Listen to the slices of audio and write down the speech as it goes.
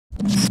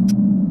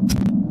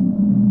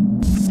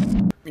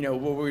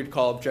what we would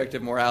call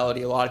objective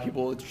morality, a lot of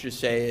people would just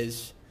say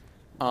is,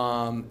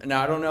 and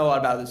I don't know a lot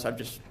about this, I'm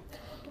just,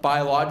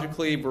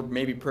 biologically, we're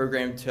maybe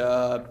programmed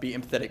to be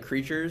empathetic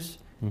creatures.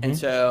 Mm-hmm. And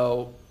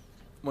so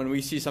when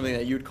we see something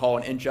that you would call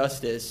an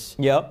injustice,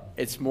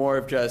 it's more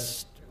of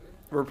just,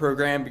 we're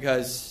programmed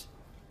because,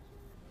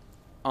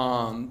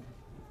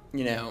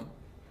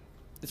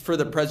 it's for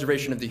the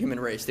preservation of the human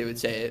race, they would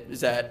say it,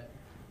 is that,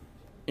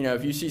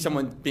 if you see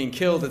someone being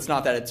killed, it's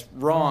not that it's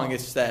wrong,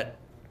 it's that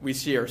we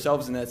see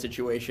ourselves in that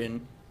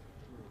situation.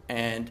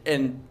 And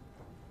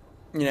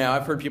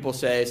I've heard people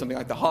say something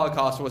like the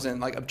Holocaust wasn't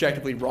like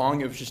objectively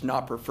wrong, it was just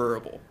not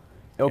preferable.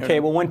 Okay,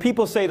 well, when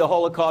people say the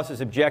Holocaust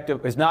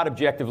is not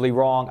objectively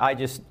wrong, I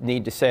just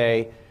need to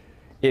say,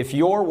 if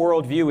your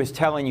worldview is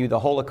telling you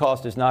the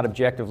Holocaust is not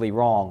objectively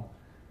wrong,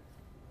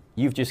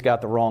 you've just got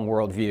the wrong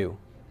worldview,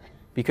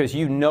 because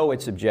you know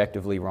it's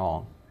objectively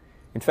wrong.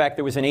 In fact,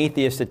 there was an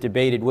atheist that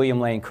debated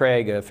William Lane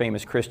Craig, a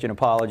famous Christian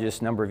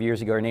apologist, a number of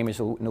years ago. Her name is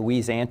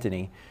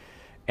𝗦𝗢𝗓𝗓𝗓.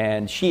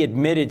 And she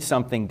admitted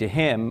something to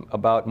him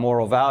about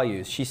moral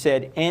values. She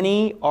said,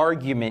 any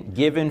argument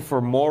given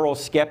for moral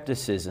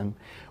skepticism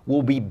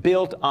will be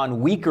built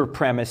on weaker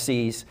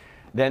premises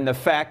than the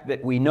fact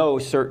that we know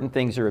certain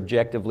things are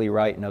objectively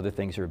right and other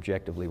things are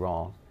objectively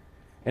wrong.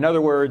 In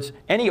other words,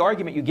 any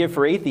argument you give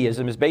for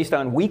atheism is based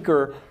on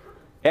weaker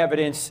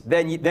evidence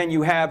than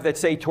you have that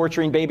say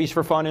torturing babies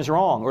for fun is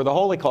wrong or the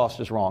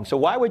Holocaust is wrong. So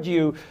why would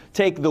you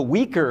take the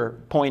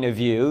weaker point of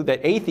view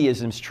that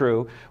atheism's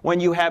true when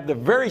you have the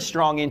very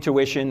strong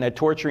intuition that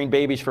torturing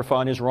babies for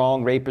fun is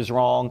wrong, rape is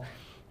wrong,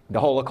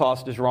 the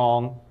Holocaust is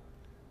wrong?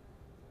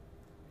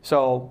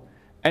 So,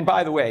 and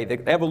by the way,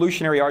 the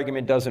evolutionary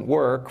argument doesn't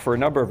work for a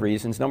number of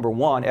reasons. Number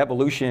one,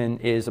 evolution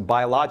is a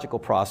biological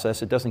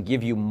process. It doesn't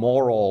give you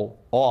moral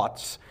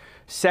oughts.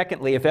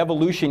 Secondly, if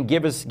evolution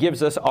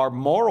gives us our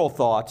moral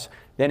thoughts,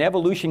 then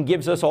evolution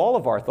gives us all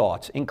of our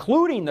thoughts,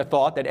 including the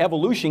thought that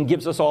evolution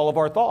gives us all of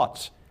our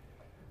thoughts.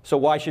 So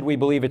why should we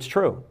believe it's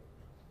true?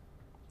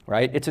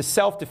 Right? It's a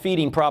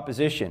self-defeating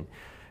proposition.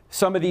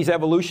 Some of these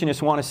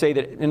evolutionists want to say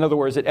that, in other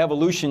words, that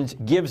evolution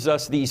gives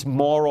us these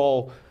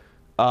moral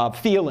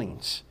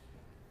feelings,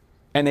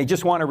 and they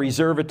just want to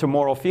reserve it to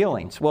moral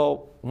feelings.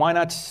 Well, why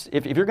not,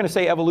 if you're going to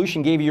say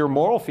evolution gave you your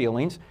moral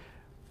feelings,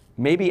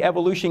 maybe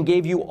evolution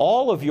gave you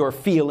all of your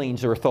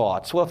feelings or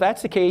thoughts. Well, if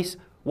that's the case,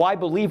 why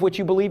believe what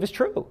you believe is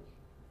true?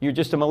 You're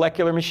just a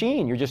molecular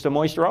machine. You're just a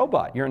moist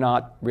robot. You're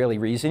not really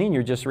reasoning.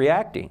 You're just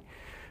reacting.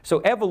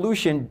 So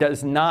evolution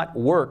does not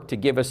work to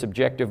give us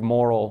objective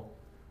moral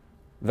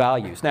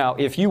values. Now,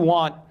 if you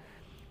want,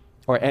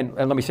 and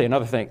let me say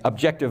another thing,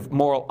 objective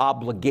moral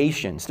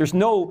obligations. There's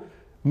no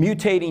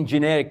mutating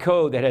genetic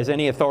code that has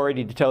any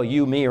authority to tell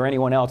you, me, or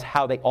anyone else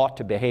how they ought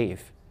to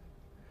behave.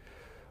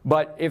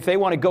 But if they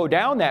want to go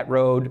down that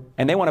road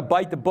and they want to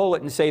bite the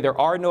bullet and say there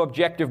are no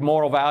objective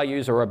moral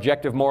values or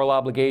objective moral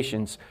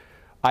obligations,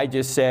 I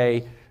just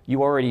say,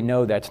 you already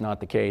know that's not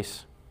the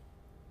case.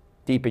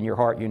 Deep in your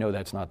heart, you know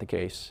that's not the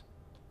case.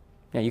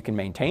 Now, you can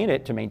maintain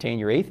it to maintain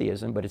your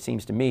atheism, but it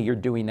seems to me you're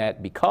doing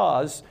that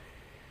because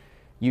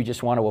you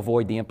just want to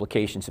avoid the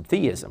implications of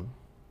theism.